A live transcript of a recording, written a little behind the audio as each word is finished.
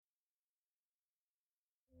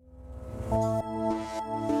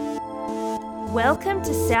Welcome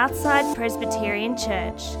to Southside Presbyterian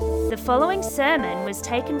Church. The following sermon was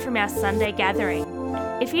taken from our Sunday gathering.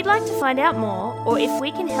 If you'd like to find out more, or if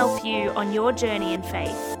we can help you on your journey in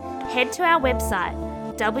faith, head to our website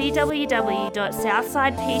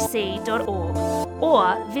www.southsidepc.org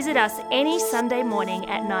or visit us any Sunday morning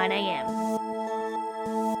at 9 a.m.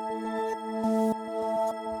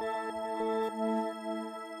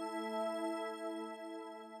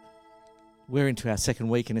 We're into our second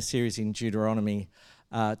week in a series in Deuteronomy,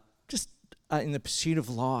 in the pursuit of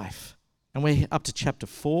life. And we're up to chapter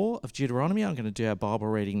 4 of Deuteronomy. I'm going to do our Bible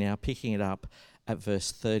reading now, picking it up at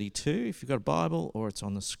verse 32, if you've got a Bible, or it's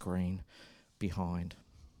on the screen behind.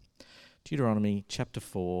 Deuteronomy chapter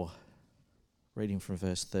 4, reading from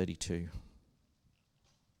verse 32.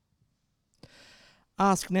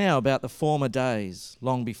 Ask now about the former days,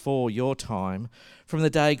 long before your time, from the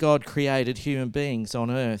day God created human beings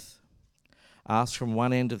on earth. Ask from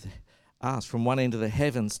one end of the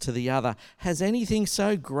heavens to the other, has anything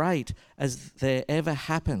so great as there ever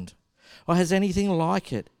happened? Or has anything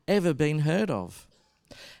like it ever been heard of?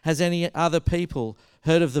 Has any other people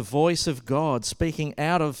heard of the voice of God speaking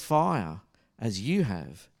out of fire as you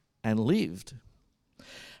have and lived?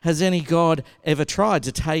 Has any God ever tried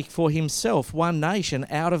to take for himself one nation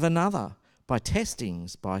out of another? By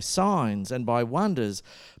testings, by signs, and by wonders,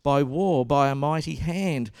 by war, by a mighty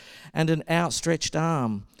hand and an outstretched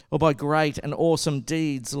arm, or by great and awesome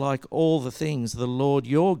deeds like all the things the Lord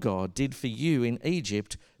your God did for you in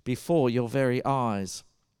Egypt before your very eyes.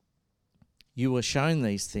 You were shown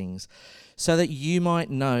these things so that you might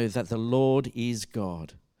know that the Lord is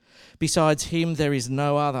God. Besides him there is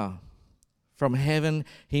no other. From heaven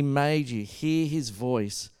he made you hear his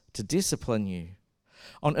voice to discipline you.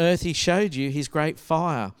 On earth he showed you his great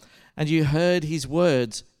fire, and you heard his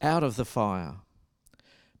words out of the fire.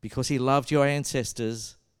 Because he loved your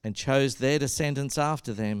ancestors and chose their descendants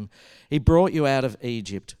after them, he brought you out of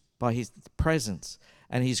Egypt by his presence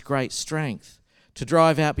and his great strength, to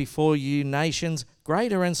drive out before you nations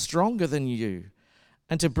greater and stronger than you,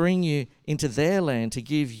 and to bring you into their land to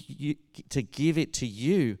give it to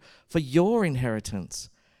you for your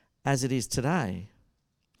inheritance, as it is today.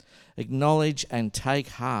 Acknowledge and take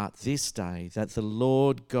heart this day that the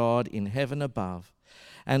Lord God in heaven above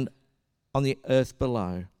and on the earth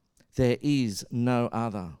below, there is no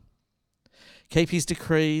other. Keep his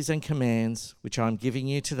decrees and commands, which I am giving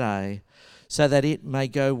you today, so that it may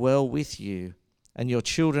go well with you and your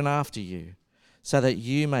children after you, so that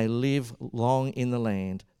you may live long in the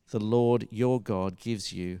land the Lord your God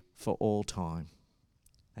gives you for all time.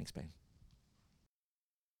 Thanks, Ben.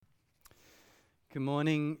 Good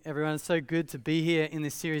morning, everyone. It's so good to be here in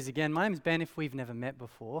this series again. My name is Ben, if we've never met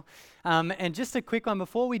before. And just a quick one,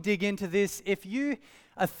 before we dig into this, if you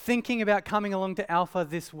are thinking about coming along to Alpha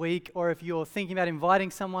this week, or if you're thinking about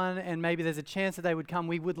inviting someone and maybe there's a chance that they would come,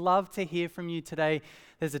 we would love to hear from you today.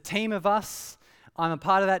 There's a team of us. I'm a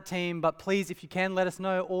part of that team, but please, if you can, let us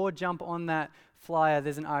know or jump on that flyer.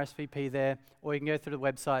 There's an RSVP there, or you can go through the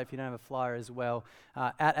website if you don't have a flyer as well,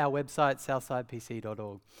 at our website,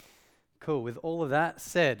 southsidepc.org. Cool. With all of that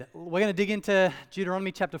said, we're going to dig into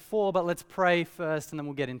Deuteronomy chapter 4, but let's pray first and then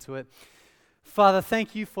we'll get into it. Father,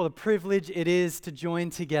 thank you for the privilege it is to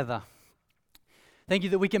join together. Thank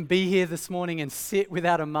you that we can be here this morning and sit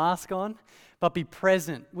without a mask on, but be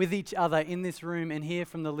present with each other in this room and hear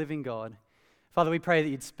from the living God. Father, we pray that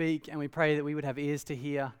you'd speak, and we pray that we would have ears to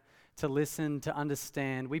hear, to listen, to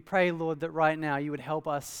understand. We pray, Lord, that right now you would help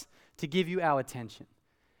us to give you our attention,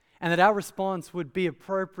 and that our response would be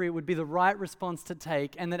appropriate, would be the right response to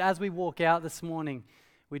take, and that as we walk out this morning,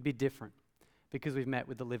 we'd be different because we've met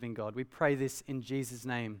with the living God. We pray this in Jesus'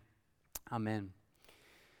 name. Amen.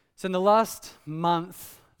 So in the last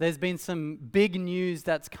month, there's been some big news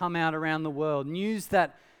that's come out around the world, news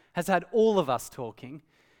that has had all of us talking.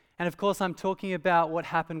 And of course, I'm talking about what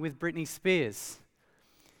happened with Britney Spears.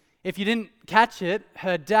 If you didn't catch it,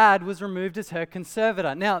 her dad was removed as her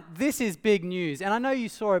conservator. Now, this is big news, and I know you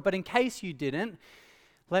saw it, but in case you didn't,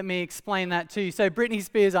 let me explain that to you. So Britney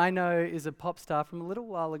Spears, I know, is a pop star from a little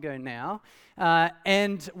while ago now,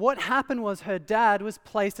 and what happened was her dad was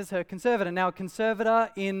placed as her conservator. Now, a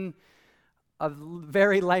conservator, in a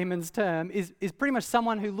very layman's term, is pretty much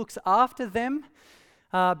someone who looks after them,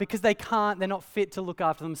 because they're not fit to look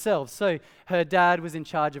after themselves. So her dad was in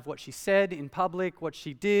charge of what she said in public, what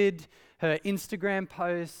she did, her Instagram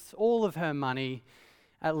posts, all of her money,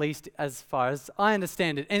 at least as far as I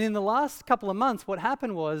understand it. And in the last couple of months, what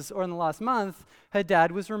happened was, or in the last month, her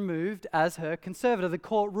dad was removed as her conservator. The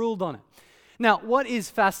court ruled on it. Now, what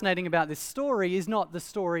is fascinating about this story is not the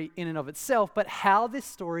story in and of itself, but how this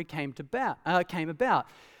story came about.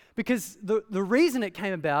 Because the reason it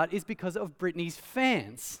came about is because of Britney's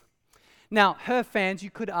fans. Now, her fans, you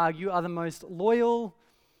could argue, are the most loyal,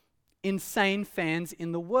 insane fans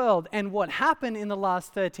in the world. And what happened in the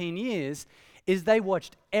last 13 years is they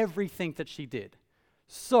watched everything that she did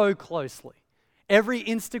so closely. Every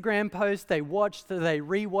Instagram post they watched, they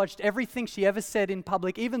rewatched, everything she ever said in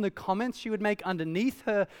public, even the comments she would make underneath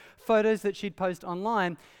her photos that she'd post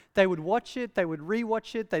online, they would watch it, they would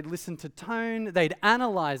rewatch it, they'd listen to tone, they'd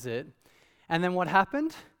analyze it. And then what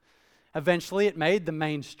happened? Eventually it made the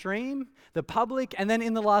mainstream, the public, and then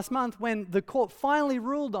in the last month when the court finally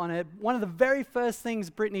ruled on it, one of the very first things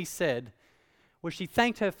Britney said was she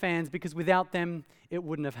thanked her fans because without them, it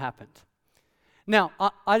wouldn't have happened. Now,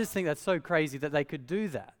 I just think that's so crazy that they could do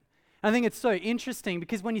that. I think it's so interesting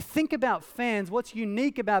because when you think about fans, what's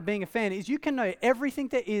unique about being a fan is you can know everything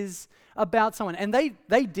there is about someone. And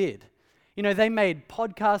they did. You know, they made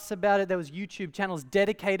podcasts about it. There was YouTube channels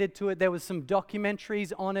dedicated to it. There was some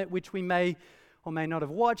documentaries on it, which we may or may not have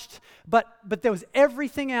watched. But there was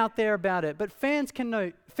everything out there about it. But fans can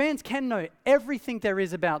know everything there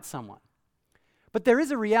is about someone. But there is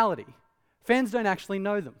a reality. Fans don't actually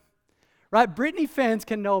know them. Right? Britney fans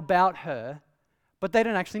can know about her, but they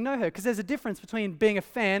don't actually know her because there's a difference between being a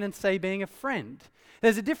fan and, say, being a friend.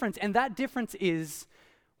 There's a difference, and that difference is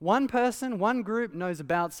one person, one group knows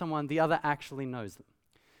about someone, the other actually knows them.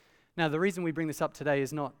 Now, the reason we bring this up today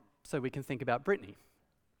is not so we can think about Britney,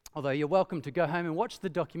 although you're welcome to go home and watch the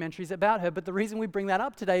documentaries about her, but the reason we bring that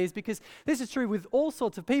up today is because this is true with all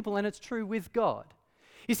sorts of people, and it's true with God.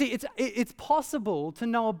 You see, it's possible to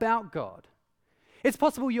know about God. It's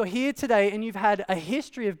possible you're here today and you've had a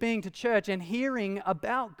history of being to church and hearing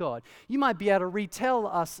about God. You might be able to retell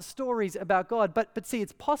us stories about God, but see,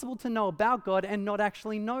 it's possible to know about God and not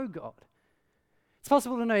actually know God. It's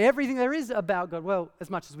possible to know everything there is about God, well,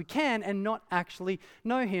 as much as we can, and not actually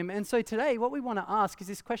know Him. And so today, what we want to ask is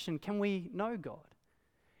this question: can we know God?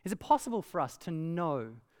 Is it possible for us to know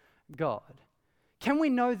God? Can we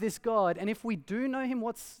know this God? And if we do know Him,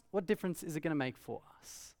 what difference is it going to make for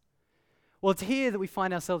us? Well, it's here that we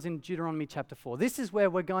find ourselves in Deuteronomy chapter 4. This is where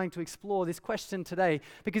we're going to explore this question today,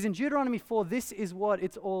 because in Deuteronomy 4, this is what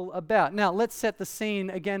it's all about. Now, let's set the scene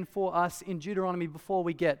again for us in Deuteronomy before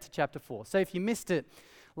we get to chapter 4. So if you missed it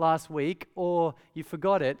last week or you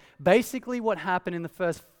forgot it, basically what happened in the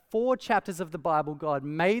first 4 chapters of the Bible, God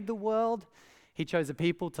made the world. He chose a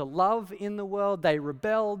people to love in the world. They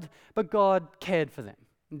rebelled, but God cared for them.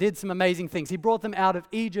 Did some amazing things. He brought them out of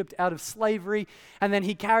Egypt, out of slavery, and then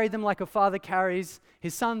He carried them like a father carries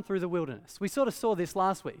his son through the wilderness. We sort of saw this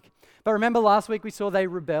last week. But remember last week we saw they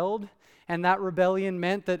rebelled, and that rebellion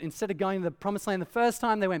meant that instead of going to the promised land the first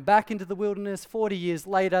time, they went back into the wilderness. 40 years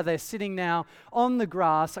later, they're sitting now on the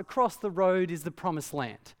grass. Across the road is the promised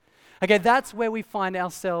land. Okay, that's where we find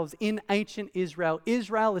ourselves in ancient Israel.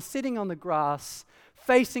 Israel is sitting on the grass,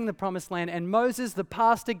 facing the promised land, and Moses, the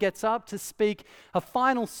pastor, gets up to speak a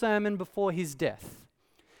final sermon before his death.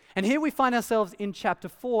 And here we find ourselves in chapter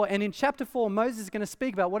 4, and in chapter 4, Moses is going to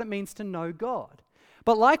speak about what it means to know God.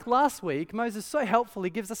 But like last week, Moses so helpfully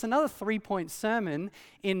gives us another 3-point sermon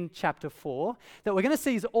in chapter 4 that we're going to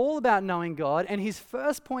see is all about knowing God. And his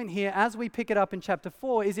first point here, as we pick it up in chapter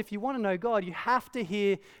 4, is if you want to know God, you have to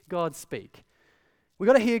hear God speak. We've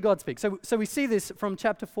got to hear God speak. So we see this from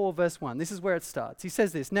chapter 4, verse 1. This is where it starts. He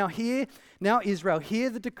says this: Now Israel, hear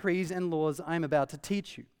the decrees and laws I am about to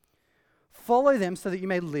teach you. Follow them so that you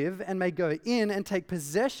may live and may go in and take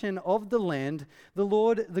possession of the land the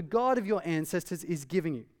Lord, the God of your ancestors, is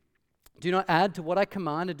giving you. Do not add to what I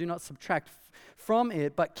command and do not subtract from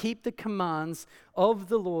it, but keep the commands of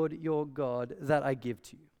the Lord your God that I give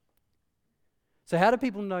to you. So how do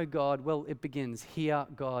people know God? Well, it begins, hear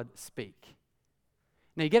God speak.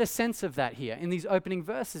 Now, you get a sense of that here in these opening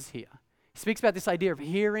verses here. He speaks about this idea of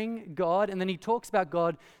hearing God, and then he talks about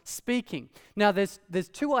God speaking. Now, there's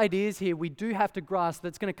 2 ideas here we do have to grasp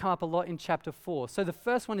that's going to come up a lot in chapter 4. So the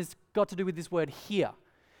first one is got to do with this word hear.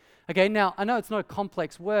 Okay, now, I know it's not a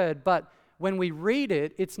complex word, but when we read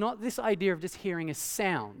it, it's not this idea of just hearing a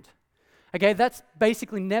sound. Okay, that's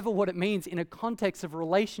basically never what it means in a context of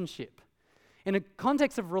relationship. In a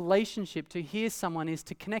context of relationship, to hear someone is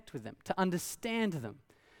to connect with them, to understand them,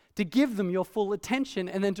 to give them your full attention,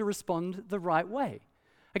 and then to respond the right way.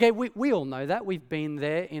 Okay, we all know that. We've been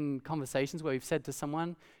there in conversations where we've said to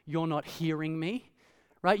someone, "You're not hearing me,"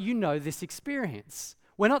 right? You know this experience.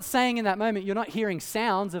 We're not saying in that moment, "You're not hearing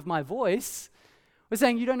sounds of my voice." We're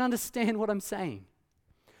saying, "You don't understand what I'm saying."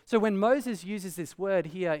 So when Moses uses this word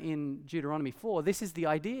here in Deuteronomy 4, this is the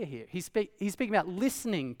idea here. He's speaking about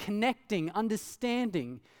listening, connecting,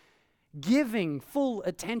 understanding, giving full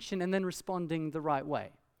attention, and then responding the right way.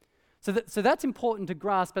 So that's important to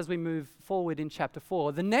grasp as we move forward in chapter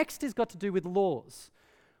 4. The next has got to do with laws,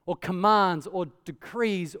 or commands, or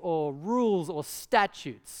decrees, or rules, or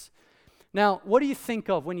statutes. Now, what do you think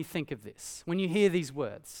of when you think of this, when you hear these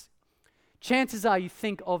words? Chances are you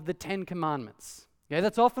think of the 10 Commandments. Yeah,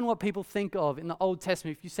 that's often what people think of in the Old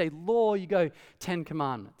Testament. If you say law, you go 10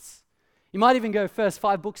 Commandments. You might even go first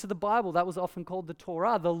 5 books of the Bible. That was often called the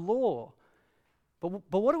Torah, the law.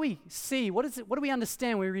 But what do we see? What do we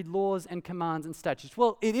understand when we read laws and commands and statutes?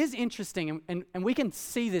 Well, it is interesting, and we can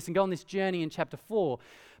see this and go on this journey in chapter 4.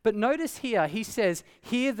 But notice here, he says,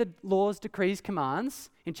 here the laws, decrees, commands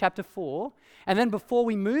in chapter 4. And then before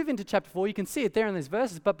we move into chapter 4, you can see it there in these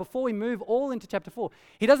verses, but before we move all into chapter 4,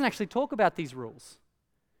 he doesn't actually talk about these rules.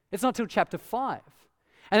 It's not till chapter 5.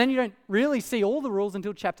 And then you don't really see all the rules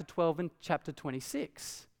until chapter 12 and chapter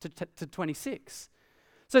 26 to 26.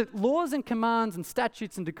 So laws and commands and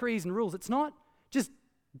statutes and decrees and rules, it's not just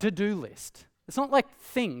to-do list. It's not like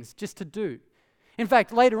things just to do. In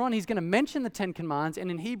fact, later on, he's going to mention the 10 commands,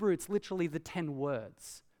 and in Hebrew, it's literally the 10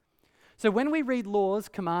 words. So when we read laws,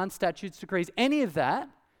 commands, statutes, decrees, any of that,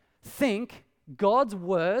 think God's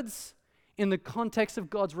words in the context of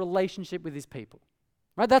God's relationship with his people.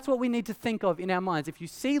 Right? That's what we need to think of in our minds. If you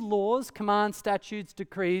see laws, commands, statutes,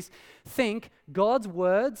 decrees, think God's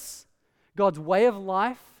words, God's way of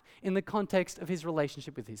life in the context of his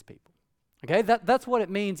relationship with his people. Okay, that's what it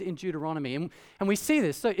means in Deuteronomy. And we see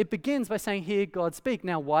this. So it begins by saying, hear God speak.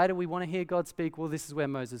 Now, why do we want to hear God speak? Well, this is where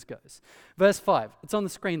Moses goes. Verse 5, it's on the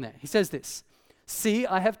screen there. He says this, see,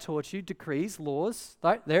 I have taught you decrees, laws.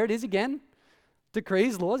 Right, there it is again.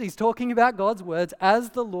 Decrees, laws. He's talking about God's words, as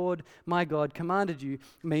the Lord my God commanded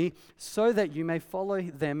me, so that you may follow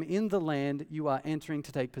them in the land you are entering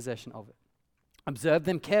to take possession of it. Observe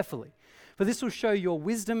them carefully, for this will show your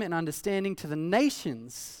wisdom and understanding to the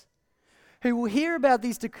nations who will hear about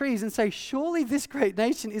these decrees and say, surely this great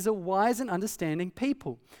nation is a wise and understanding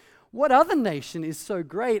people. What other nation is so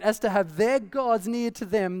great as to have their gods near to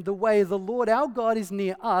them the way the Lord our God is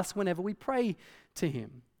near us whenever we pray to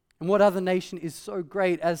him? And what other nation is so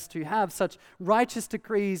great as to have such righteous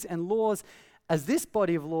decrees and laws as this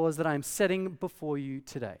body of laws that I am setting before you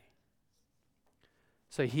today?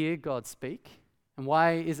 So hear God speak. And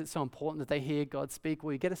why is it so important that they hear God speak?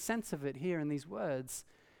 Well, you get a sense of it here in these words.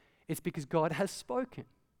 It's because God has spoken.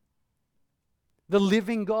 The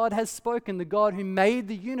living God has spoken. The God who made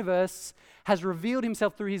the universe has revealed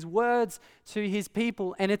himself through his words to his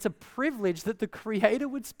people. And it's a privilege that the Creator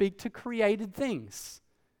would speak to created things.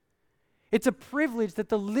 It's a privilege that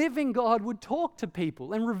the living God would talk to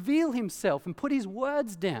people and reveal himself and put his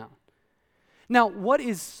words down. Now, what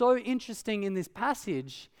is so interesting in this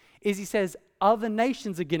passage is he says, other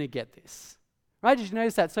nations are going to get this. Right? Did you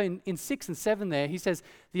notice that? So in 6 and 7 there, he says,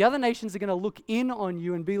 the other nations are going to look in on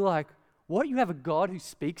you and be like, what? You have a God who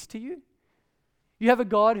speaks to you? You have a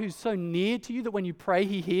God who's so near to you that when you pray,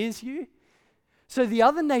 he hears you? So the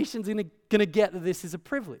other nations are going to get that this is a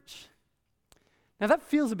privilege. Now that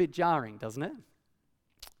feels a bit jarring, doesn't it?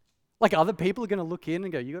 Like other people are going to look in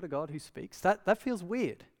and go, you got a God who speaks? That feels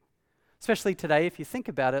weird. Especially today, if you think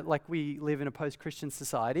about it, like we live in a post-Christian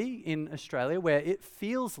society in Australia where it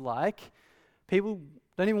feels like people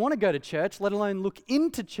don't even want to go to church, let alone look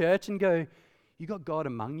into church and go, you got God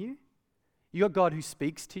among you? You got God who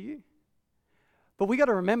speaks to you? But we got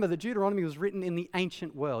to remember that Deuteronomy was written in the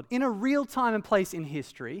ancient world, in a real time and place in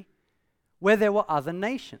history where there were other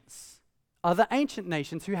nations, other ancient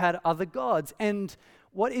nations who had other gods. And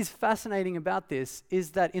what is fascinating about this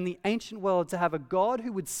is that in the ancient world, to have a God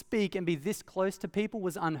who would speak and be this close to people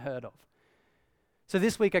was unheard of. So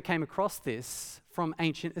this week I came across this from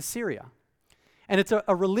ancient Assyria. And it's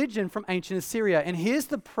a religion from ancient Assyria. And here's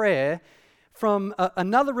the prayer from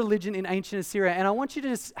another religion in ancient Assyria. And I want you to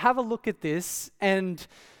just have a look at this and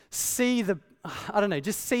see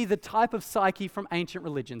just see the type of psyche from ancient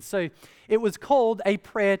religions. So it was called a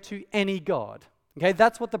prayer to any god. Okay,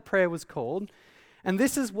 that's what the prayer was called. And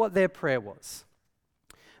this is what their prayer was.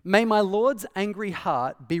 May my Lord's angry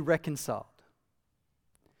heart be reconciled.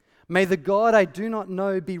 May the God I do not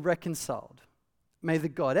know be reconciled. May the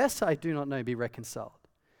goddess I do not know be reconciled.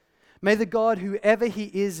 May the God whoever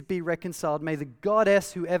he is be reconciled. May the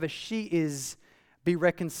goddess whoever she is be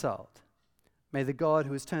reconciled. May the God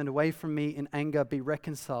who has turned away from me in anger be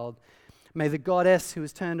reconciled. May the goddess who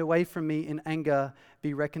has turned away from me in anger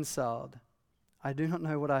be reconciled. I do not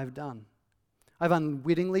know what I have done. I've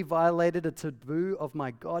unwittingly violated a taboo of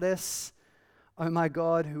my goddess. Oh my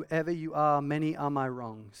God, whoever you are, many are my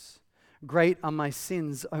wrongs. Great are my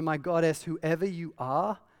sins. Oh my goddess, whoever you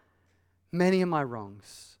are, many are my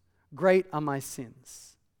wrongs. Great are my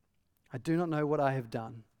sins. I do not know what I have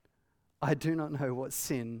done. I do not know what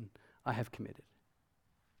sin I have committed.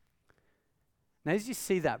 Now, as you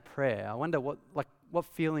see that prayer, I wonder what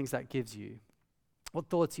feelings that gives you, what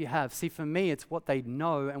thoughts you have. See, for me, it's what they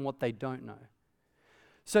know and what they don't know.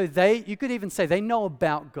 So you could even say they know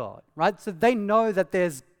about God, right? So they know that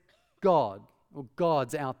there's God or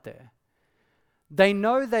gods out there. They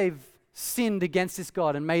know they've sinned against this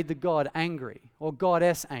God and made the God angry or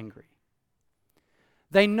goddess angry.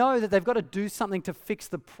 They know that they've got to do something to fix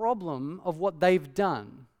the problem of what they've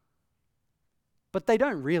done. But they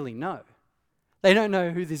don't really know. They don't know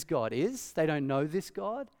who this God is. They don't know this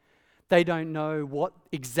God. They don't know what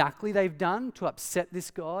exactly they've done to upset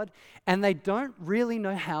this God. And they don't really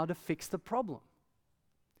know how to fix the problem.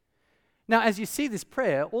 Now, as you see this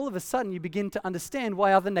prayer, all of a sudden you begin to understand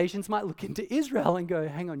why other nations might look into Israel and go,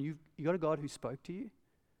 hang on, you got a God who spoke to you?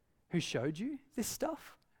 Who showed you this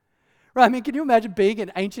stuff? Right, I mean, can you imagine being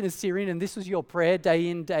an ancient Assyrian and this was your prayer day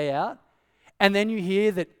in, day out? And then you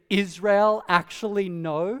hear that Israel actually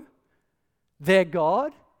know their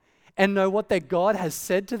God and know what their God has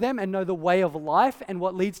said to them and know the way of life and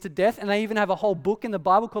what leads to death. And they even have a whole book in the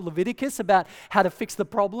Bible called Leviticus about how to fix the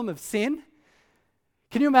problem of sin.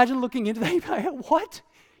 Can you imagine looking into that? What?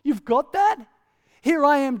 You've got that? Here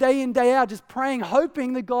I am day in, day out, just praying,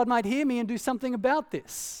 hoping that God might hear me and do something about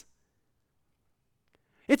this.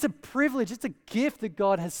 It's a privilege, it's a gift that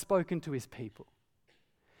God has spoken to his people.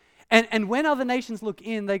 And when other nations look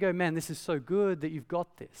in, they go, man, this is so good that you've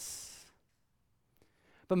got this.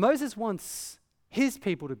 But Moses wants his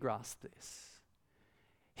people to grasp this.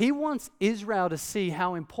 He wants Israel to see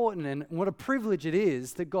how important and what a privilege it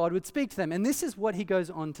is that God would speak to them. And this is what he goes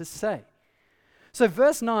on to say. So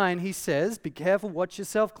verse 9, he says, be careful, watch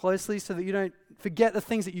yourself closely so that you don't forget the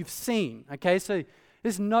things that you've seen. Okay, so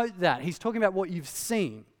just note that. He's talking about what you've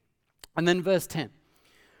seen. And then verse 10.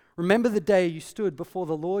 Remember the day you stood before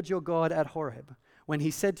the Lord your God at Horeb, when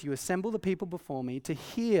he said to you, assemble the people before me to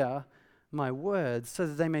hear my words, so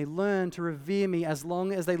that they may learn to revere me as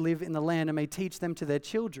long as they live in the land and may teach them to their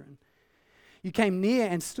children. You came near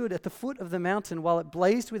and stood at the foot of the mountain while it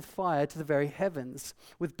blazed with fire to the very heavens,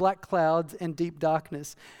 with black clouds and deep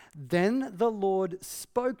darkness. Then the Lord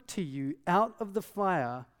spoke to you out of the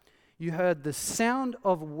fire. You heard the sound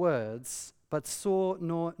of words, but saw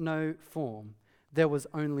no form. There was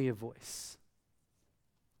only a voice.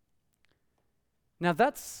 Now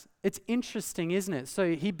it's interesting, isn't it?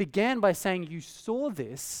 So he began by saying you saw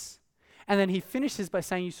this, and then he finishes by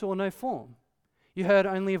saying you saw no form. You heard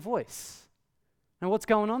only a voice. Now what's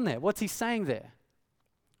going on there? What's he saying there?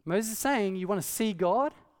 Moses is saying you want to see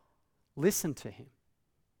God? Listen to him.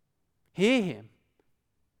 Hear him.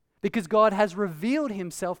 Because God has revealed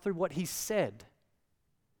himself through what he said.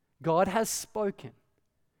 God has spoken.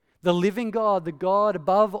 The living God, the God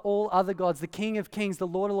above all other gods, the King of kings, the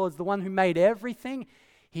Lord of lords, the one who made everything,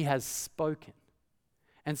 he has spoken.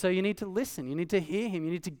 And so you need to listen. You need to hear him.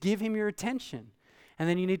 You need to give him your attention. And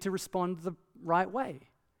then you need to respond the right way.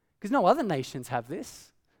 Because no other nations have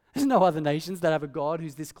this. There's no other nations that have a God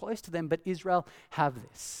who's this close to them, but Israel have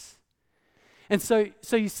this. And so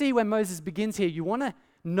you see when Moses begins here, you want to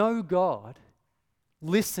know God,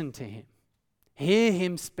 listen to him, hear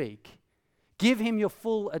him speak, give him your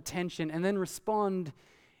full attention, and then respond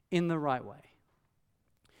in the right way.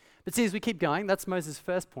 But see, as we keep going, that's Moses'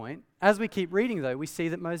 first point. As we keep reading, though, we see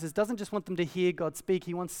that Moses doesn't just want them to hear God speak,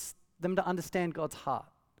 he wants them to understand God's heart.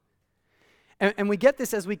 And we get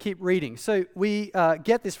this as we keep reading. So we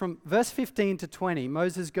get this from verse 15 to 20.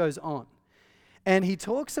 Moses goes on. And he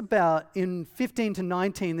talks about, in 15 to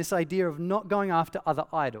 19, this idea of not going after other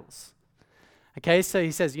idols. Okay, so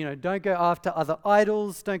he says, don't go after other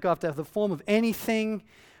idols, don't go after the form of anything.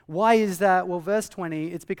 Why is that? Well, verse 20,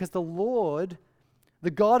 it's because the Lord,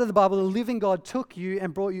 the God of the Bible, the living God, took you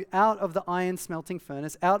and brought you out of the iron smelting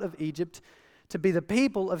furnace, out of Egypt, to be the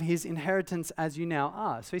people of his inheritance as you now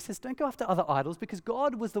are. So he says, don't go after other idols because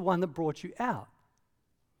God was the one that brought you out.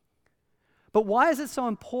 But why is it so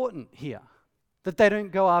important here that they don't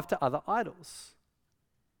go after other idols?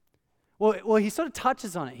 Well, he sort of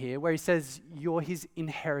touches on it here where he says, you're his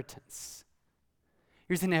inheritance.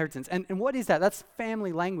 You're his inheritance. And what is that? That's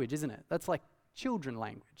family language, isn't it? That's like children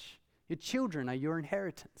language. Your children are your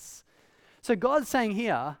inheritance. So God's saying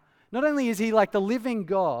here, not only is he like the living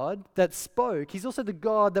God that spoke, he's also the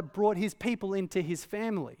God that brought his people into his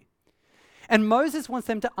family. And Moses wants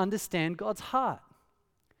them to understand God's heart.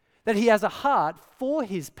 That he has a heart for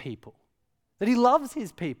his people. That he loves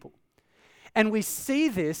his people. And we see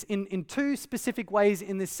this in two specific ways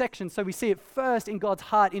in this section. So we see it first in God's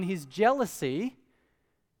heart in his jealousy,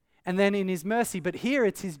 and then in his mercy. But here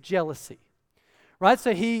it's his jealousy. Right?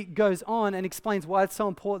 So he goes on and explains why it's so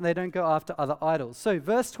important they don't go after other idols. So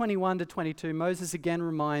verse 21 to 22, Moses again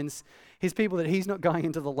reminds his people that he's not going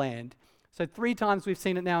into the land. So 3 times we've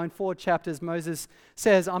seen it now in 4 chapters, Moses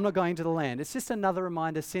says, I'm not going to the land. It's just another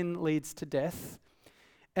reminder sin leads to death.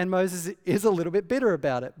 And Moses is a little bit bitter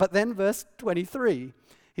about it. But then verse 23,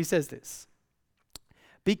 he says this,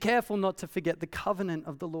 be careful not to forget the covenant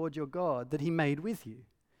of the Lord your God that he made with you.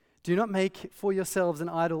 Do not make for yourselves an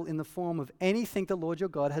idol in the form of anything the Lord your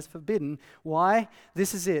God has forbidden. Why?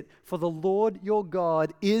 This is it. For the Lord your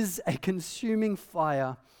God is a consuming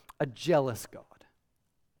fire, a jealous God.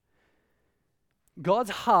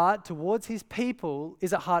 God's heart towards his people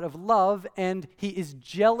is a heart of love, and he is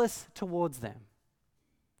jealous towards them.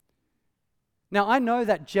 Now, I know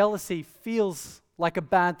that jealousy feels like a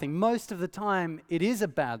bad thing. Most of the time, it is a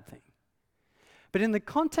bad thing. But in the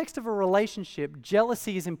context of a relationship,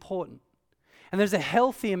 jealousy is important. And there's a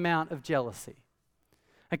healthy amount of jealousy.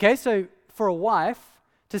 Okay, so for a wife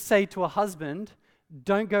to say to a husband,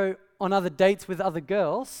 don't go on other dates with other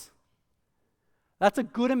girls, that's a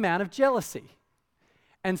good amount of jealousy.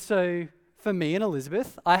 And so for me and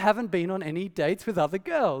Elizabeth, I haven't been on any dates with other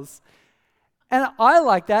girls. And I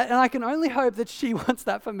like that, and I can only hope that she wants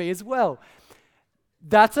that for me as well.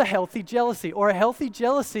 That's a healthy jealousy. Or a healthy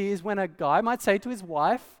jealousy is when a guy might say to his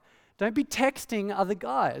wife, don't be texting other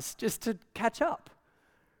guys just to catch up.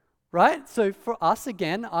 Right? So for us,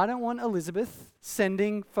 again, I don't want Elizabeth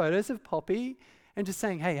sending photos of Poppy and just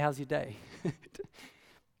saying, hey, how's your day?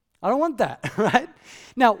 I don't want that, right?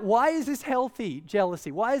 Now, why is this healthy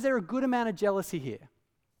jealousy? Why is there a good amount of jealousy here?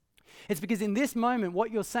 It's because in this moment,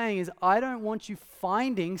 what you're saying is, I don't want you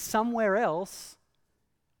finding somewhere else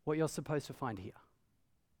what you're supposed to find here.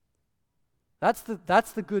 That's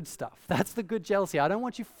the good stuff. That's the good jealousy. I don't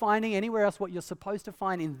want you finding anywhere else what you're supposed to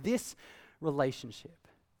find in this relationship.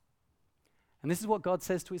 And this is what God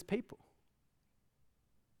says to his people.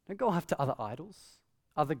 Don't go after other idols,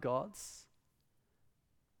 other gods,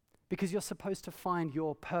 because you're supposed to find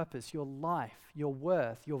your purpose, your life, your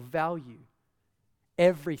worth, your value,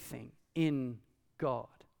 everything in God.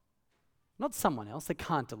 Not someone else that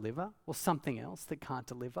can't deliver, or something else that can't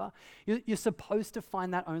deliver. You're supposed to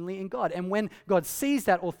find that only in God. And when God sees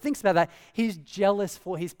that or thinks about that, he's jealous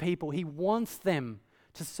for his people. He wants them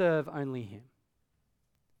to serve only him.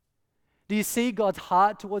 Do you see God's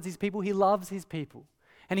heart towards his people? He loves his people,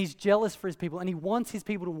 and he's jealous for his people, and he wants his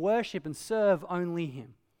people to worship and serve only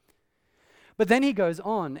him. But then he goes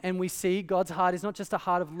on, and we see God's heart is not just a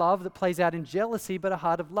heart of love that plays out in jealousy, but a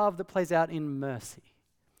heart of love that plays out in mercy.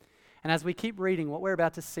 And as we keep reading, what we're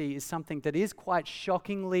about to see is something that is quite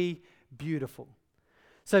shockingly beautiful.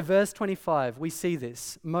 So verse 25, we see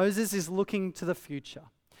this. Moses is looking to the future.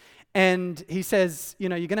 And he says, you're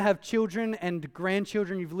going to have children and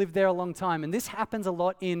grandchildren. You've lived there a long time. And this happens a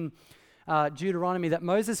lot in Deuteronomy, that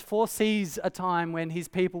Moses foresees a time when his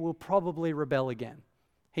people will probably rebel again.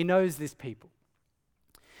 He knows this people.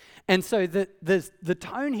 And so the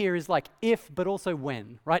tone here is like if, but also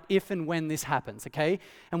when, right? If and when this happens, okay?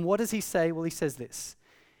 And what does he say? Well, he says this.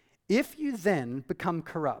 If you then become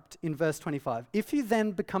corrupt, in verse 25, if you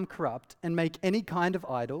then become corrupt and make any kind of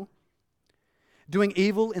idol, doing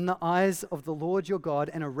evil in the eyes of the Lord your God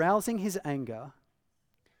and arousing his anger,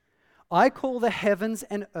 I call the heavens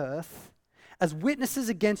and earth as witnesses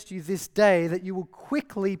against you this day that you will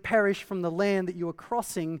quickly perish from the land that you are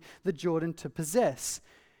crossing the Jordan to possess.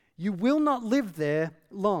 You will not live there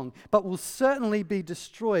long, but will certainly be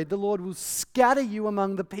destroyed. The Lord will scatter you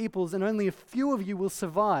among the peoples, and only a few of you will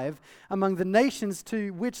survive among the nations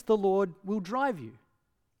to which the Lord will drive you.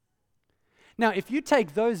 Now, if you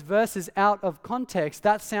take those verses out of context,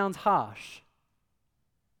 that sounds harsh.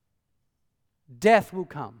 Death will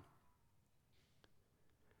come.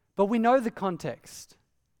 But we know the context.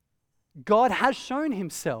 God has shown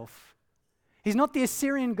himself. He's not the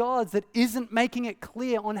Assyrian gods that isn't making it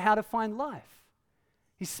clear on how to find life.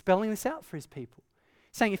 He's spelling this out for his people.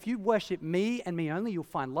 He's saying, if you worship me and me only, you'll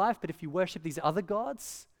find life. But if you worship these other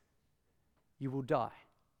gods, you will die.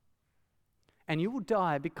 And you will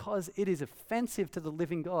die because it is offensive to the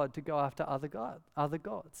living God to go after other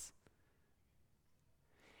gods.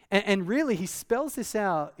 And really, he spells this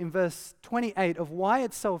out in verse 28 of why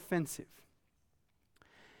it's so offensive.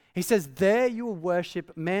 He says, there you will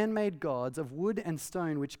worship man-made gods of wood and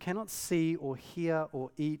stone which cannot see or hear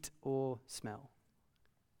or eat or smell.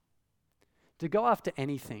 To go after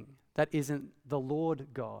anything that isn't the Lord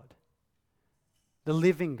God, the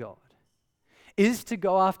living God, is to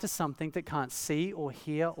go after something that can't see or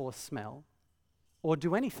hear or smell or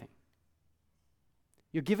do anything.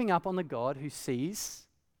 You're giving up on the God who sees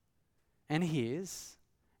and hears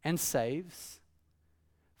and saves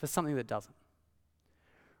for something that doesn't.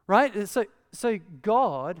 Right? So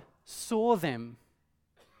God saw them.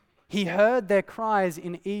 He heard their cries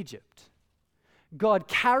in Egypt. God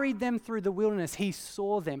carried them through the wilderness. He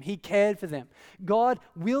saw them. He cared for them. God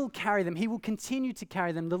will carry them. He will continue to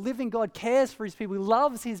carry them. The living God cares for his people. He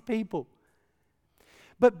loves his people.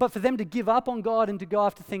 But for them to give up on God and to go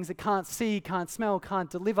after things that can't see, can't smell, can't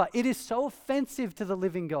deliver, it is so offensive to the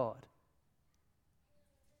living God.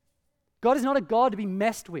 God is not a God to be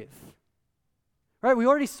messed with. Right? We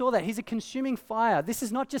already saw that. He's a consuming fire. This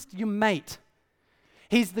is not just your mate.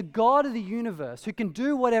 He's the God of the universe who can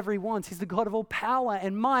do whatever he wants. He's the God of all power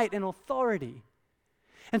and might and authority.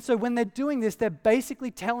 And so when they're doing this, they're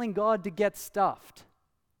basically telling God to get stuffed,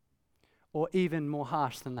 or even more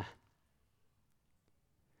harsh than that.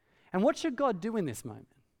 And what should God do in this moment?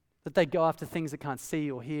 That they go after things that can't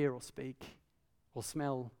see or hear or speak or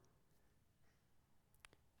smell?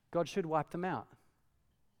 God should wipe them out.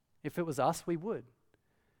 If it was us, we would.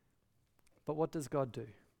 But what does God do?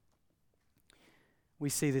 We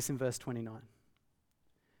see this in verse 29.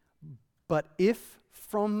 But if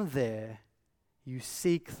from there you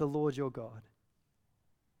seek the Lord your God,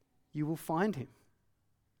 you will find him.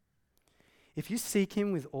 If you seek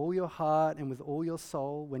him with all your heart and with all your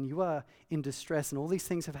soul, when you are in distress and all these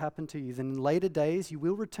things have happened to you, then in later days you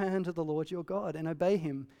will return to the Lord your God and obey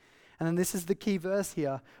him. And then this is the key verse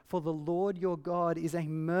here. For the Lord your God is a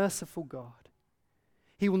merciful God.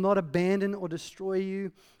 He will not abandon or destroy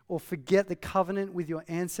you or forget the covenant with your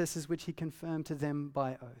ancestors which he confirmed to them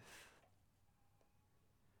by oath.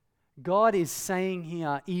 God is saying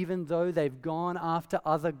here, even though they've gone after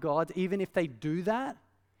other gods, even if they do that,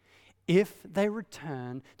 if they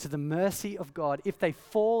return to the mercy of God, if they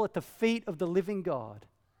fall at the feet of the living God,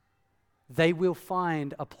 they will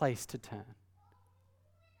find a place to turn.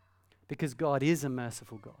 Because God is a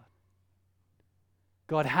merciful God.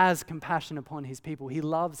 God has compassion upon his people. He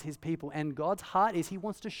loves his people. And God's heart is he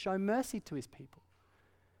wants to show mercy to his people.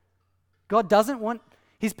 God doesn't want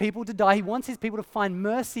his people to die. He wants his people to find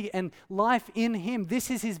mercy and life in him.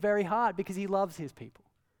 This is his very heart because he loves his people.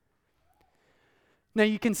 Now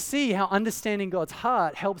you can see how understanding God's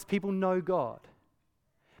heart helps people know God.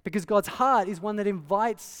 Because God's heart is one that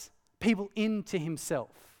invites people into himself.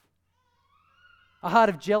 A heart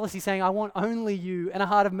of jealousy saying, I want only you. And a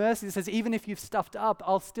heart of mercy that says, even if you've stuffed up,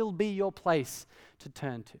 I'll still be your place to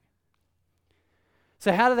turn to.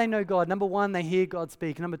 So how do they know God? Number one, they hear God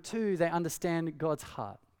speak. Number two, they understand God's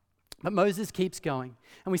heart. But Moses keeps going.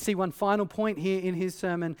 And we see one final point here in his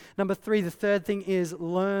sermon. Number three, the third thing is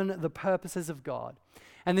learn the purposes of God.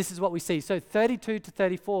 And this is what we see. So 32 to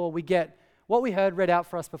 34, we get what we heard read out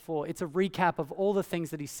for us before. It's a recap of all the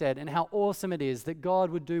things that he said and how awesome it is that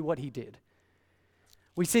God would do what he did.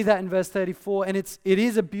 We see that in verse 34, and it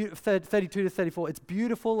is a 32 to 34. It's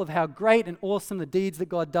beautiful of how great and awesome the deeds that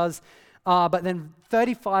God does are. But then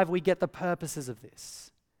 35, we get the purposes of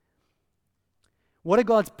this. What are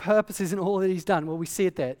God's purposes in all that he's done? Well, we see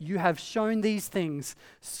it there. You have shown these things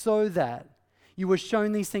so that you were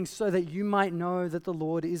shown these things so that you might know that the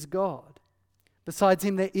Lord is God. Besides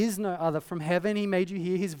him, there is no other. From heaven, he made you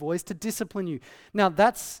hear his voice to discipline you. Now,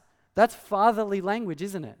 that's fatherly language,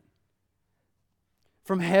 isn't it?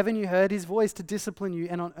 From heaven you heard his voice to discipline you,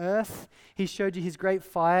 and on earth he showed you his great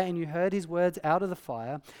fire, and you heard his words out of the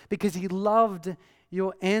fire, because he loved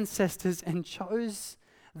your ancestors and chose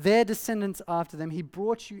their descendants after them. He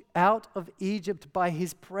brought you out of Egypt by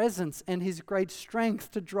his presence and his great strength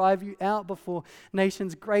to drive you out before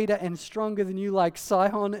nations greater and stronger than you, like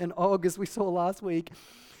Sihon and Og, as we saw last week,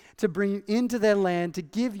 to bring you into their land, to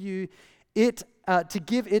give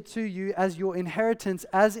it to you as your inheritance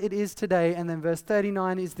as it is today. And then verse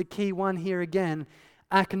 39 is the key one here again.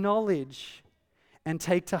 Acknowledge and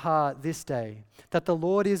take to heart this day that the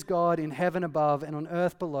Lord is God in heaven above and on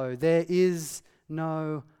earth below. There is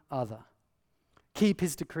no other. Keep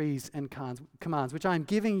his decrees and commands, which I am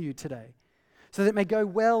giving you today, so that it may go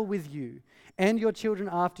well with you and your children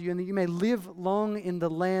after you, and that you may live long in the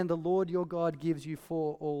land the Lord your God gives you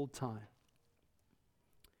for all time.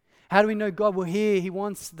 How do we know God? Well, here he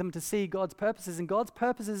wants them to see God's purposes, and God's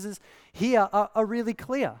purposes here are really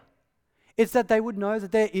clear. It's that they would know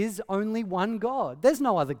that there is only one God. There's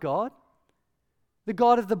no other God. The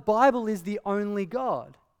God of the Bible is the only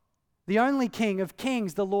God. The only King of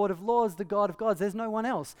kings, the Lord of lords, the God of gods. There's no one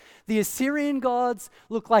else. The Assyrian gods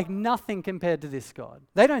look like nothing compared to this God.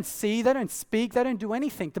 They don't see, they don't speak, they don't do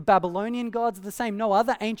anything. The Babylonian gods are the same. No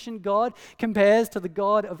other ancient God compares to the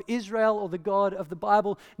God of Israel or the God of the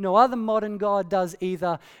Bible. No other modern God does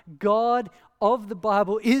either. God of the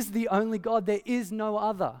Bible is the only God. There is no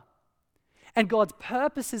other. And God's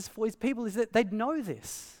purposes for his people is that they'd know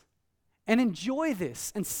this and enjoy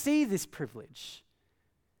this and see this privilege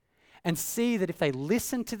and see that if they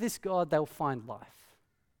listen to this God, they'll find life.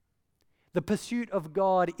 The pursuit of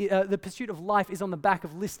God, the pursuit of life is on the back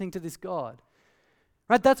of listening to this God.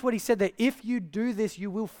 Right? That's what he said, that if you do this,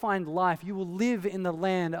 you will find life. You will live in the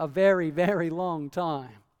land a very, very long time.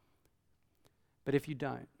 But if you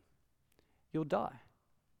don't, you'll die.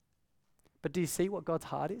 But do you see what God's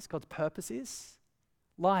heart is? God's purpose is?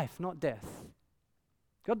 Life, not death.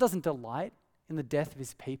 God doesn't delight in the death of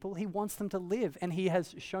his people. He wants them to live, and he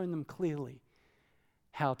has shown them clearly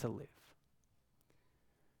how to live.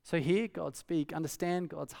 So hear God speak, understand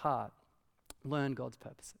God's heart, learn God's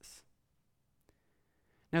purposes.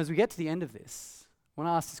 Now, as we get to the end of this, I want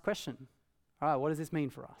to ask this question. All right, what does this mean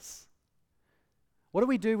for us? What do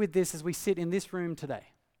we do with this as we sit in this room today?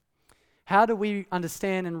 How do we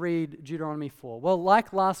understand and read Deuteronomy 4? Well,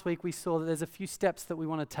 like last week, we saw that there's a few steps that we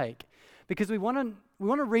want to take because we want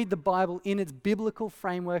to read the Bible in its biblical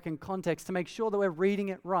framework and context to make sure that we're reading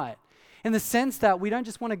it right. In the sense that we don't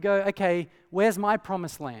just want to go, okay, where's my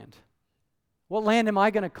promised land? What land am I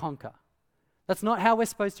going to conquer? That's not how we're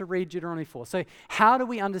supposed to read Deuteronomy 4. So how do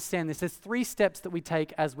we understand this? There's 3 steps that we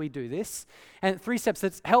take as we do this, and 3 steps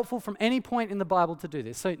that's helpful from any point in the Bible to do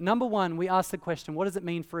this. So number 1, we ask the question, what does it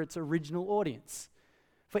mean for its original audience,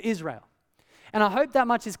 for Israel? And I hope that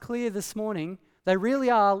much is clear this morning. They really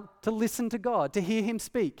are to listen to God, to hear him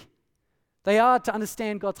speak. They are to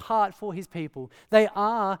understand God's heart for his people. They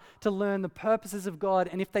are to learn the purposes of God,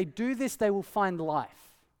 and if they do this, they will find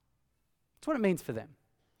life. That's what it means for them.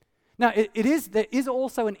 Now, there is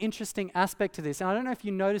also an interesting aspect to this, and I don't know if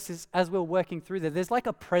you notice this as we're working through there. There's like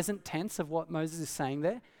a present tense of what Moses is saying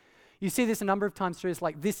there. You see this a number of times through. It's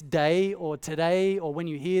like this day or today or when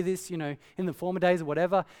you hear this, in the former days or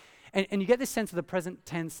whatever. And you get this sense of the present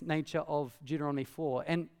tense nature of Deuteronomy 4.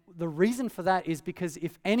 And the reason for that is because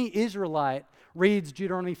if any Israelite reads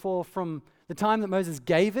Deuteronomy 4 from the time that Moses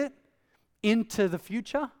gave it into the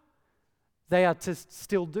future, they are to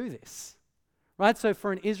still do this. Right? So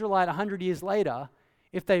for an Israelite 100 years later,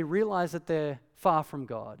 if they realize that they're far from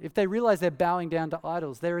God, if they realize they're bowing down to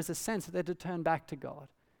idols, there is a sense that they're to turn back to God,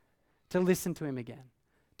 to listen to him again,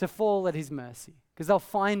 to fall at his mercy, because they'll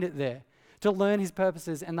find it there, to learn his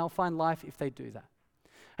purposes, and they'll find life if they do that.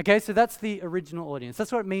 Okay, so that's the original audience.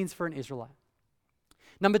 That's what it means for an Israelite.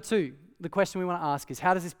 Number 2, the question we want to ask is,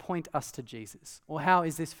 how does this point us to Jesus? Or how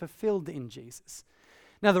is this fulfilled in Jesus?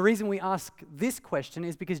 Now, the reason we ask this question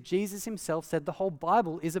is because Jesus himself said the whole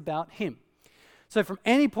Bible is about him. So from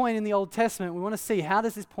any point in the Old Testament, we want to see how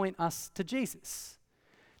does this point us to Jesus?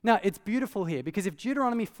 Now, it's beautiful here because if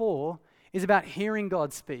Deuteronomy 4 is about hearing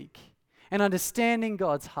God speak and understanding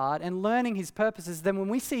God's heart and learning his purposes, then when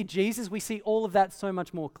we see Jesus, we see all of that so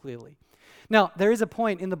much more clearly. Now, there is a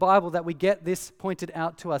point in the Bible that we get this pointed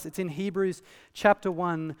out to us. It's in Hebrews chapter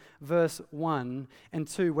 1, verse 1 and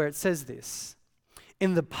 2, where it says this.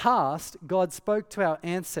 In the past, God spoke to our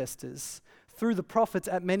ancestors through the prophets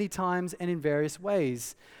at many times and in various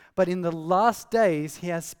ways. But in the last days, he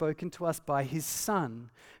has spoken to us by his Son,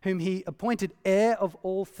 whom he appointed heir of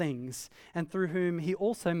all things, and through whom he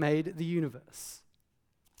also made the universe.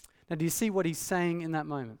 Now, do you see what he's saying in that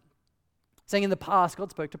moment? Saying in the past, God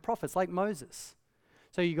spoke to prophets like Moses.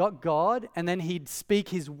 So you got God, and then he'd speak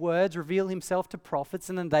his words, reveal himself to prophets,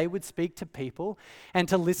 and then they would speak to people. And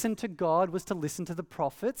to listen to God was to listen to the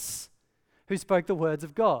prophets who spoke the words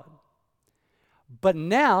of God. But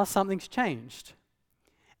now something's changed.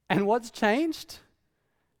 And what's changed?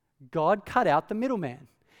 God cut out the middleman.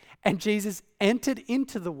 And Jesus entered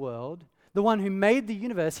into the world. The one who made the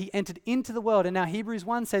universe, he entered into the world. And now Hebrews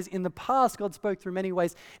 1 says, in the past God spoke through many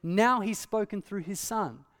ways. Now he's spoken through his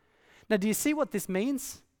Son. Now, do you see what this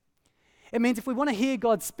means? It means if we want to hear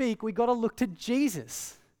God speak, we've got to look to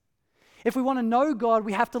Jesus. If we want to know God,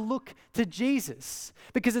 we have to look to Jesus.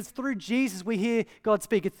 Because it's through Jesus we hear God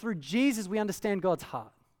speak. It's through Jesus we understand God's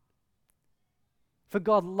heart. For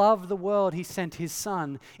God loved the world, he sent his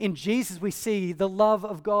Son. In Jesus we see the love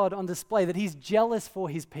of God on display, that he's jealous for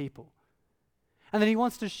his people. And that he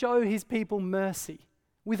wants to show his people mercy,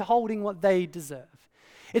 withholding what they deserve.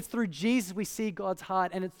 It's through Jesus we see God's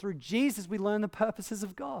heart, and it's through Jesus we learn the purposes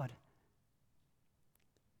of God.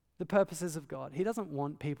 The purposes of God. He doesn't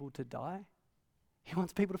want people to die. He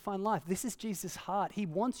wants people to find life. This is Jesus' heart. He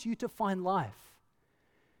wants you to find life.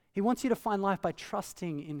 He wants you to find life by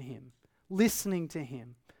trusting in him, listening to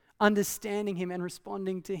him, understanding him, and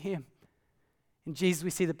responding to him. In Jesus we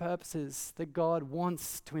see the purposes that God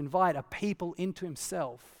wants to invite a people into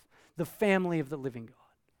himself, the family of the living God.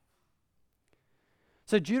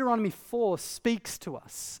 So Deuteronomy 4 speaks to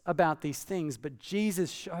us about these things, but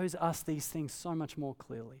Jesus shows us these things so much more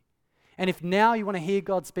clearly. And if now you want to hear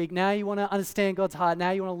God speak, now you want to understand God's heart,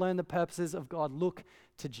 now you want to learn the purposes of God, look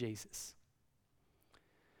to Jesus.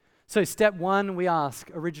 So step 1, we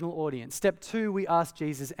ask original audience. Step 2, we ask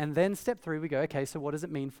Jesus. And then step 3, we go, okay, so what does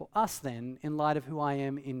it mean for us then in light of who I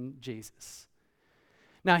am in Jesus?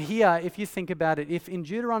 Now here, if you think about it, if in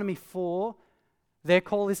Deuteronomy 4, their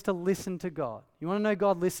call is to listen to God. You want to know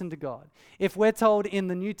God? Listen to God. If we're told in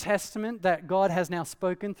the New Testament that God has now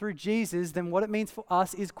spoken through Jesus, then what it means for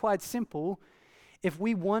us is quite simple. If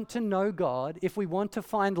we want to know God, if we want to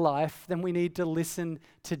find life, then we need to listen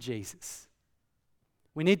to Jesus.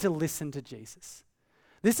 We need to listen to Jesus.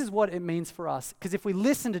 This is what it means for us. Because if we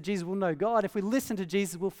listen to Jesus, we'll know God. If we listen to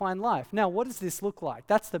Jesus, we'll find life. Now, what does this look like?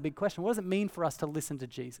 That's the big question. What does it mean for us to listen to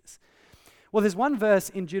Jesus? Well, there's one verse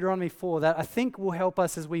in Deuteronomy 4 that I think will help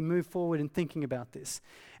us as we move forward in thinking about this.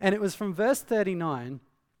 And it was from verse 39,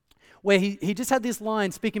 where he just had this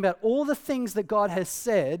line speaking about all the things that God has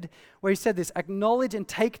said, where he said this: acknowledge and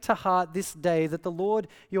take to heart this day that the Lord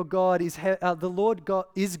your God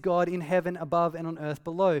is God in heaven above and on earth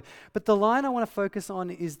below. But the line I want to focus on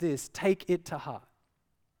is this: take it to heart.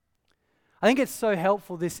 I think it's so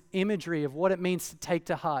helpful, this imagery of what it means to take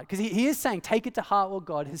to heart, because he is saying take it to heart what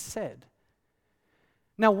God has said.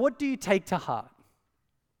 Now, what do you take to heart?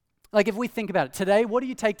 Like if we think about it, today, what do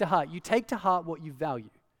you take to heart? You take to heart what you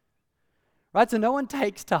value. Right? So no one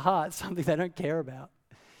takes to heart something they don't care about.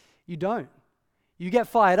 You don't. You get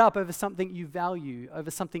fired up over something you value,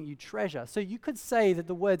 over something you treasure. So you could say that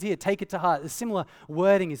the words here, take it to heart, the similar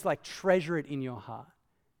wording is like treasure it in your heart.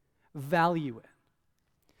 Value it.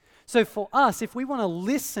 So for us, if we want to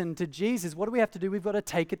listen to Jesus, what do we have to do? We've got to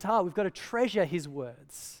take it to heart. We've got to treasure his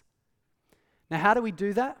words. Now, how do we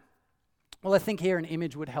do that? Well, I think here an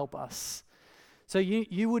image would help us. So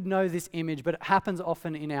you would know this image, but it happens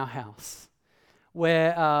often in our house,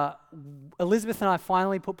 where Elizabeth and I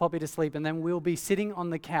finally put Poppy to sleep, and then we'll be sitting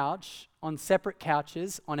on the couch, on separate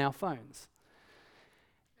couches, on our phones.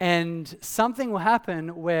 And something will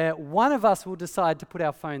happen where one of us will decide to put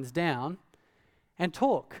our phones down and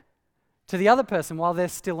talk to the other person while they're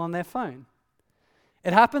still on their phone.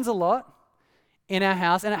 It happens a lot in our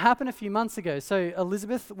house, and it happened a few months ago. So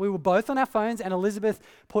Elizabeth, we were both on our phones, and Elizabeth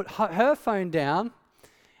put her phone down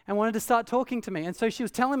and wanted to start talking to me. And so she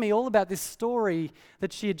was telling me all about this story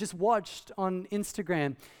that she had just watched on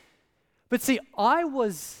Instagram. But see, I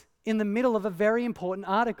was in the middle of a very important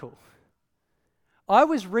article. I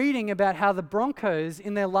was reading about how the Broncos,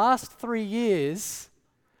 in their last 3 years,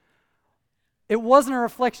 it wasn't a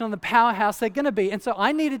reflection on the powerhouse they're going to be. And so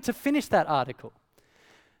I needed to finish that article.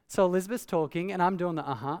 So Elizabeth's talking, and I'm doing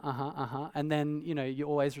the and then, you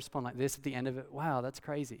always respond like this at the end of it. Wow, that's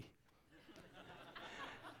crazy.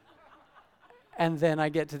 And then I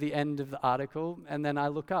get to the end of the article, and then I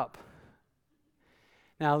look up.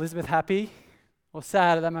 Now, Elizabeth happy or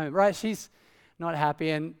sad at that moment, right? She's not happy,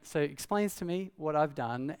 and so explains to me what I've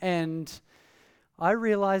done, and I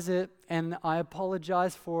realize it, and I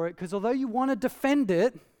apologize for it, because although you want to defend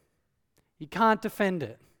it, you can't defend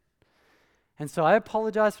it. And so I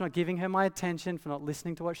apologize for not giving her my attention, for not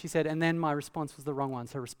listening to what she said, and then my response was the wrong one,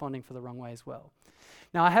 so responding for the wrong way as well.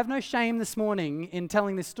 Now, I have no shame this morning in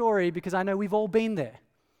telling this story because I know we've all been there.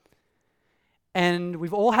 And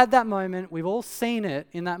we've all had that moment, we've all seen it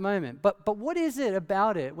in that moment. But what is it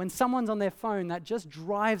about it when someone's on their phone that just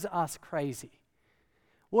drives us crazy?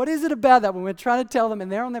 What is it about that when we're trying to tell them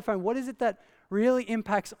and they're on their phone? What is it that really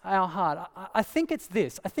impacts our heart? I think it's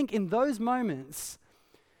this. I think in those moments,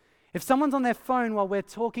 if someone's on their phone while we're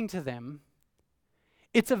talking to them,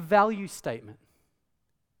 it's a value statement.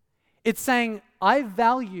 It's saying, I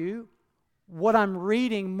value what I'm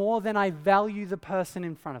reading more than I value the person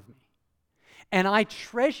in front of me. And I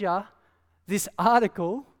treasure this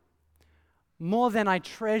article more than I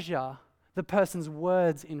treasure the person's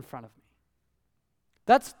words in front of me.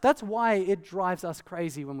 That's why it drives us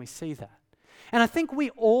crazy when we see that. And I think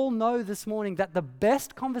we all know this morning that the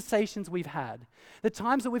best conversations we've had, the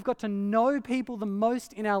times that we've got to know people the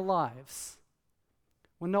most in our lives,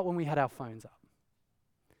 were not when we had our phones up.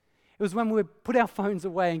 It was when we put our phones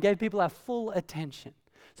away and gave people our full attention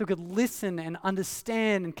so we could listen and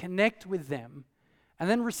understand and connect with them and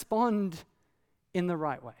then respond in the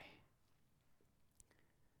right way.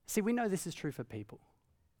 See, we know this is true for people.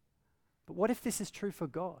 But what if this is true for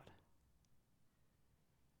God?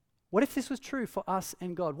 What if this was true for us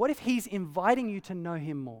and God? What if He's inviting you to know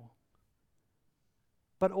Him more?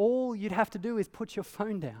 But all you'd have to do is put your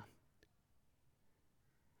phone down.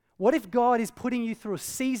 What if God is putting you through a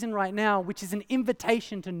season right now which is an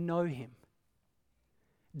invitation to know Him?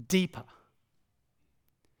 deeper.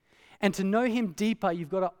 And to know him deeper, you've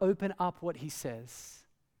got to open up what he says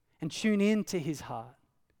and tune in to his heart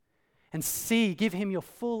and give him your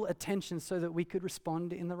full attention so that we could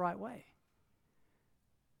respond in the right way.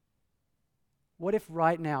 What if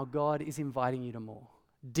right now God is inviting you to more,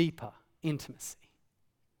 deeper intimacy?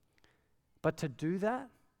 But to do that,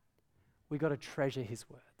 we've got to treasure his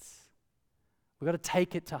words. We've got to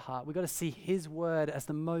take it to heart. We've got to see his word as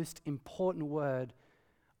the most important word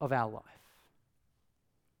of our life.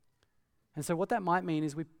 And so what that might mean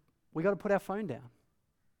is we got to put our phone down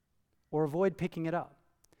or avoid picking it up.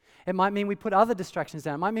 It might mean we put other distractions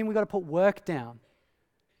down. It might mean we've got to put work down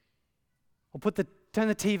or turn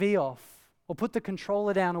the TV off or put the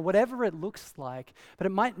controller down or whatever it looks like. But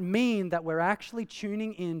it might mean that we're actually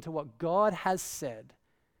tuning in to what God has said.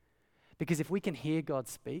 Because if we can hear God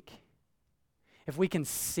speak, if we can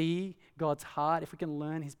see God's heart, if we can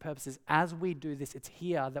learn his purposes, as we do this, it's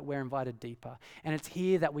here that we're invited deeper. And it's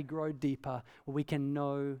here that we grow deeper, where we can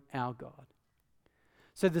know our God.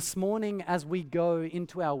 So this morning, as we go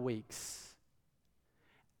into our weeks,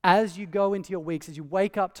 as you go into your weeks, as you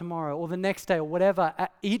wake up tomorrow or the next day or whatever,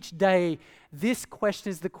 each day, this question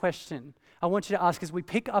is the question I want you to ask as we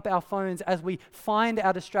pick up our phones, as we find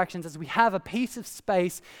our distractions, as we have a piece of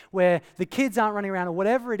space where the kids aren't running around or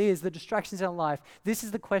whatever it is, the distractions in our life. This is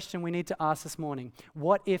the question we need to ask this morning.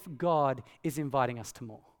 What if God is inviting us to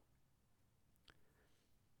more?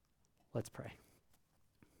 Let's pray.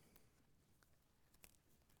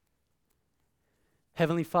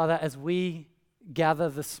 Heavenly Father, as we gather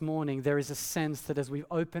this morning, there is a sense that as we've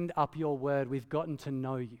opened up your word, we've gotten to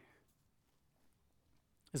know you.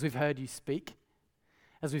 As we've heard you speak,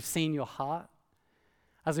 as we've seen your heart,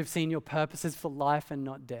 as we've seen your purposes for life and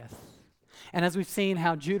not death, and as we've seen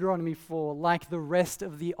how Deuteronomy 4, like the rest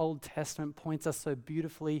of the Old Testament, points us so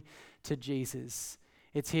beautifully to Jesus,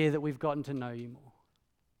 it's here that we've gotten to know you more.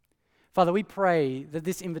 Father, we pray that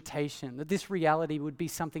this invitation, that this reality would be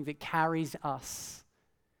something that carries us,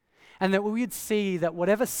 and that we would see that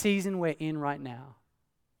whatever season we're in right now,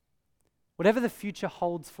 whatever the future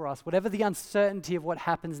holds for us, whatever the uncertainty of what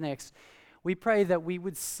happens next, we pray that we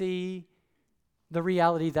would see the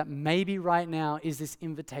reality that maybe right now is this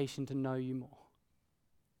invitation to know you more.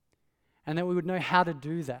 And that we would know how to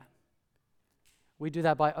do that. We do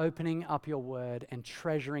that by opening up your word and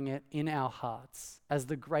treasuring it in our hearts as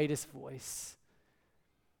the greatest voice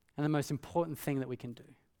and the most important thing that we can do.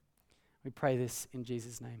 We pray this in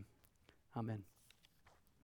Jesus' name. Amen.